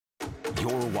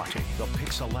You're watching the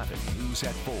PIX 11 News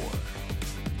at 4.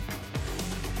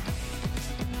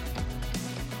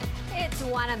 It's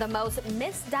one of the most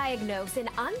misdiagnosed and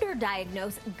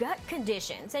underdiagnosed gut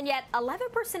conditions, and yet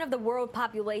 11% of the world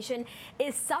population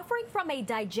is suffering from a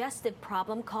digestive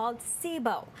problem called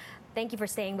SIBO. Thank you for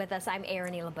staying with us. I'm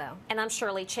Erin LeBeau. And I'm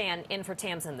Shirley Chan, in for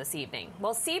Tamsin this evening.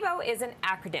 Well, SIBO is an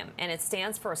acronym, and it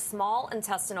stands for small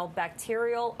intestinal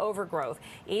bacterial overgrowth.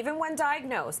 Even when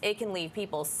diagnosed, it can leave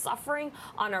people suffering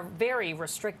on a very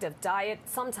restrictive diet,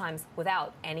 sometimes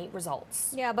without any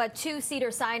results. Yeah, but two Cedar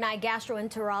Sinai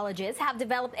Gastroenterologists have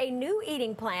developed a new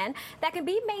eating plan that can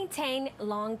be maintained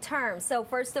long term. So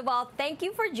first of all, thank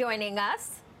you for joining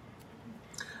us.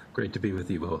 Great to be with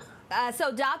you both.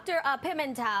 So Dr.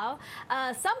 Pimentel,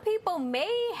 some people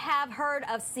may have heard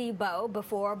of SIBO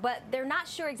before, but they're not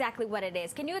sure exactly what it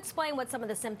is. Can you explain what some of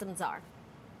the symptoms are?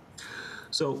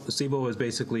 So SIBO is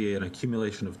basically an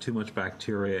accumulation of too much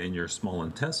bacteria in your small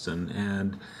intestine,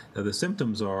 and the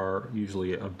symptoms are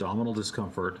usually abdominal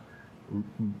discomfort,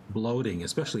 bloating,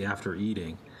 especially after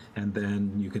eating, and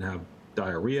then you can have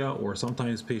diarrhea, or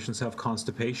sometimes patients have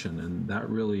constipation, and that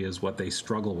really is what they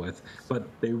struggle with. But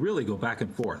they really go back and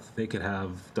forth. They could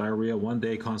have diarrhea one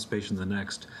day, constipation the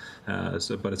next,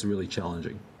 but it's really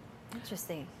challenging.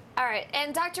 Interesting. All right,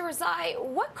 and Dr. Rezaie,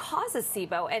 what causes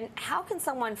SIBO, and how can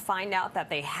someone find out that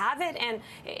they have it, and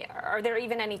are there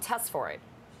even any tests for it?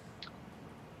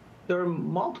 There are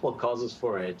multiple causes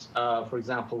for it. For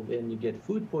example, when you get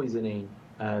food poisoning,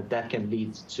 that can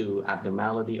lead to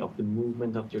abnormality of the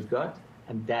movement of your gut,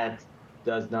 and that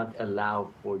does not allow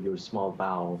for your small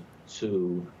bowel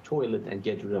to toilet and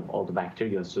get rid of all the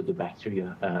bacteria, so the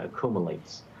bacteria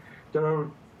accumulates. There are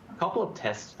a couple of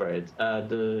tests for it.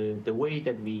 The way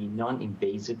that we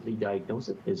non-invasively diagnose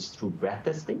it is through breath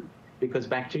testing, because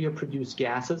bacteria produce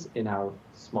gases in our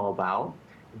small bowel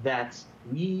that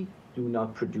we do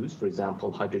not produce, for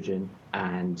example, hydrogen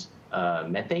and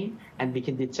methane, and we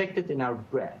can detect it in our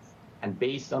breath. And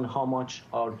based on how much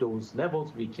are those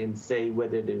levels, we can say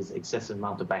whether there's excessive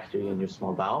amount of bacteria in your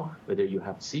small bowel, whether you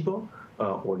have SIBO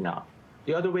or not.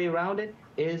 The other way around it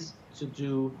is to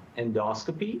do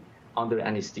endoscopy under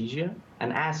anesthesia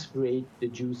and aspirate the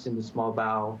juice in the small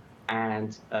bowel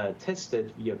and test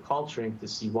it via culturing to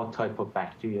see what type of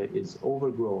bacteria is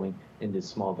overgrowing in the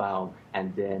small bowel,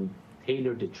 and then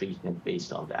tailor the treatment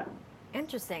based on that.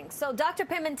 Interesting. So, Dr.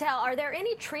 Pimentel, are there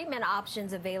any treatment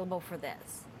options available for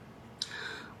this?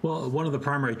 Well, one of the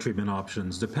primary treatment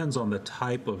options depends on the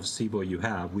type of SIBO you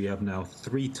have. We have now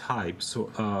 3 types.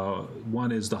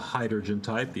 One is the hydrogen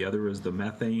type, the other is the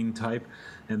methane type,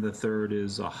 and the third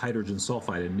is a hydrogen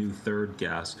sulfide, a new third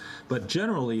gas. But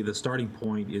generally, the starting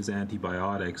point is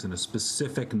antibiotics, and a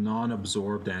specific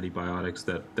non-absorbed antibiotics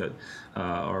that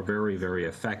are very, very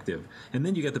effective. And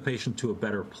then you get the patient to a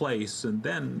better place, and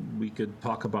then we could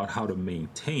talk about how to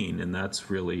maintain, and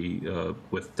that's really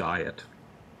with diet.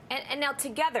 And now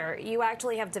together, you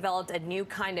actually have developed a new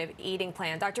kind of eating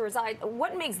plan. Dr. Rezaie,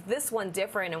 what makes this one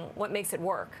different and what makes it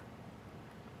work?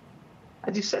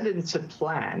 As you said, it's a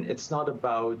plan. It's not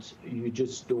about you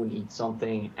just don't eat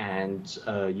something and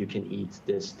you can eat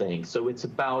this thing. So it's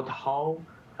about how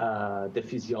the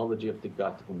physiology of the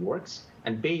gut works.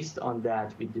 And based on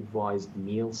that, we devised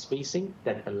meal spacing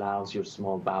that allows your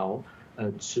small bowel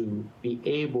to be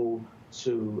able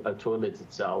to toilet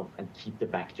itself and keep the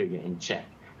bacteria in check.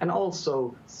 And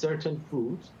also certain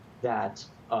foods that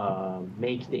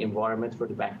make the environment for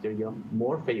the bacteria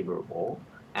more favorable,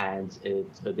 and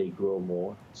they grow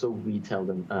more. So we tell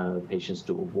them patients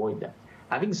to avoid that.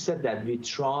 Having said that, we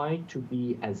try to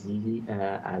be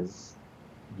as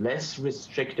less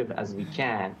restrictive as we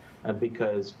can,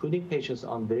 because putting patients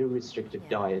on very restrictive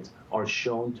diets are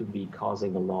shown to be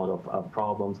causing a lot of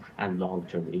problems and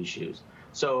long-term issues.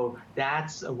 So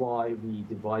that's why we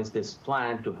devised this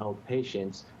plan to help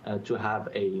patients to have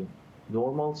a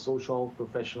normal social,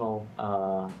 professional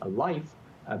life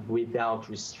without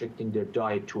restricting their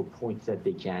diet to a point that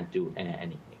they can't do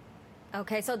anything.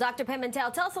 Okay, so Dr.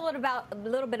 Pimentel, tell us a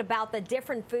little bit about the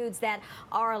different foods that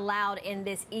are allowed in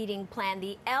this eating plan,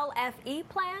 the LFE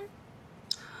plan?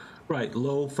 Right,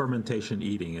 low fermentation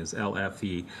eating is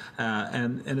LFE,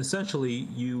 and essentially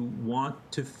you want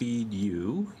to feed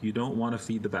you don't want to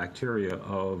feed the bacteria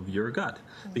of your gut,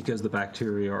 because the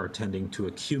bacteria are tending to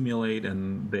accumulate,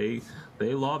 and they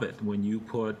love it when you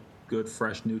put good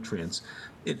fresh nutrients.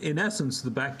 In essence, the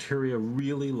bacteria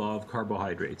really love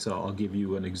carbohydrates. I'll give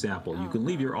you an example. You can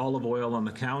leave your olive oil on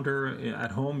the counter at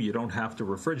home. You don't have to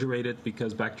refrigerate it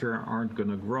because bacteria aren't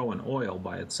going to grow in oil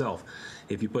by itself.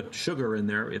 If you put sugar in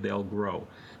there, they'll grow.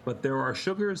 But there are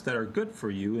sugars that are good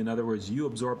for you. In other words, you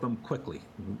absorb them quickly.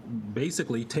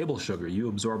 Basically, table sugar, you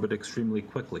absorb it extremely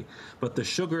quickly. But the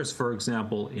sugars, for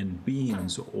example, in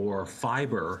beans or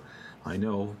fiber, I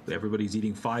know everybody's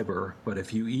eating fiber, but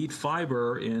if you eat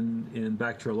fiber in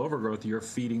bacterial overgrowth, you're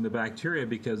feeding the bacteria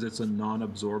because it's a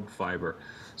non-absorbed fiber.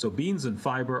 So beans and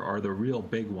fiber are the real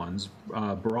big ones.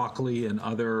 Broccoli and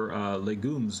other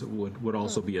legumes would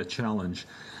also be a challenge.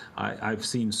 I've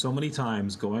seen so many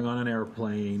times going on an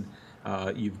airplane,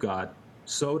 you've got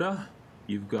soda,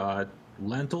 you've got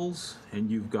lentils, and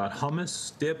you've got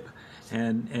hummus, dip,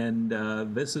 and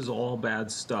this is all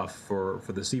bad stuff for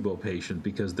the SIBO patient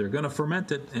because they're going to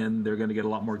ferment it and they're going to get a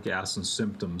lot more gas and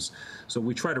symptoms. So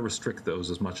we try to restrict those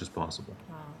as much as possible.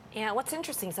 Wow. Yeah, what's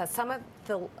interesting is that some of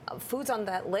the foods on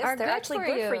that list, are they're actually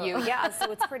good for you. you. Yeah, so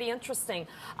it's pretty interesting.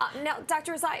 Now,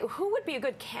 Dr. Rezaie, who would be a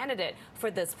good candidate for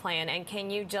this plan, and can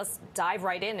you just dive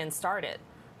right in and start it?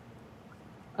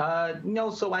 No,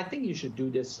 so I think you should do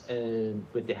this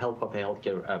with the help of a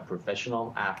healthcare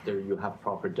professional after you have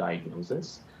proper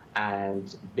diagnosis.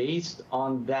 And based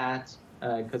on that,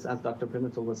 because as Dr.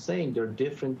 Pimentel was saying, there are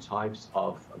different types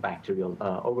of bacterial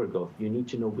overgrowth. You need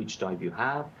to know which type you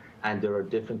have, and there are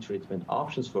different treatment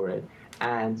options for it.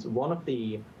 And one of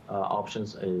the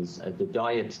options is the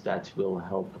diet that will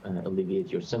help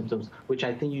alleviate your symptoms, which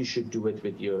I think you should do it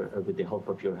with the help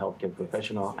of your healthcare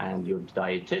professional and your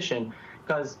dietitian,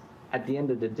 because at the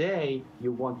end of the day,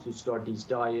 you want to start these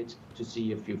diets to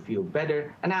see if you feel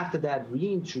better, and after that,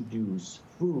 reintroduce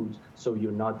food so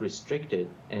you're not restricted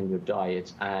in your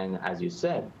diet. And as you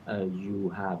said, you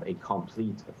have a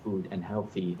complete food and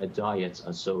healthy diet,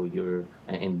 so you're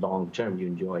in long term you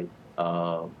enjoy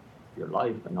your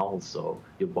life, and also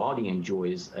your body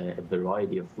enjoys a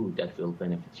variety of food that will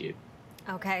benefit you.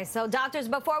 Okay, so doctors,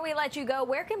 before we let you go,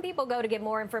 where can people go to get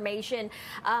more information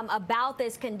about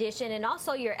this condition and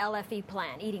also your LFE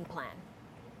plan, eating plan?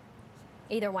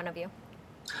 Either one of you.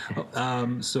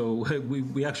 So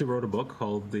we actually wrote a book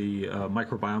called The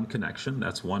Microbiome Connection.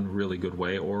 That's one really good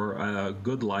way. Or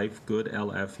Good Life,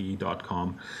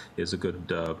 goodlfe.com is a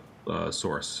good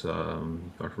source.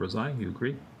 Dr. Rezaie, you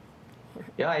agree?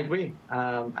 Yeah, I agree.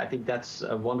 I think that's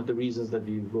one of the reasons that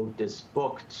we wrote this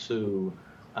book, to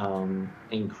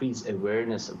increase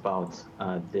awareness about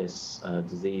this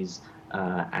disease,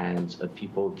 and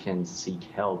people can seek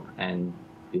help and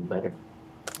feel better.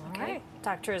 Okay.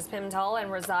 Doctors Pimentel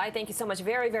and Rezaie, thank you so much.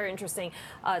 Very, very interesting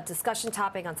discussion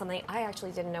topic on something I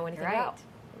actually didn't know anything about.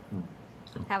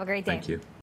 Have a great day. Thank you.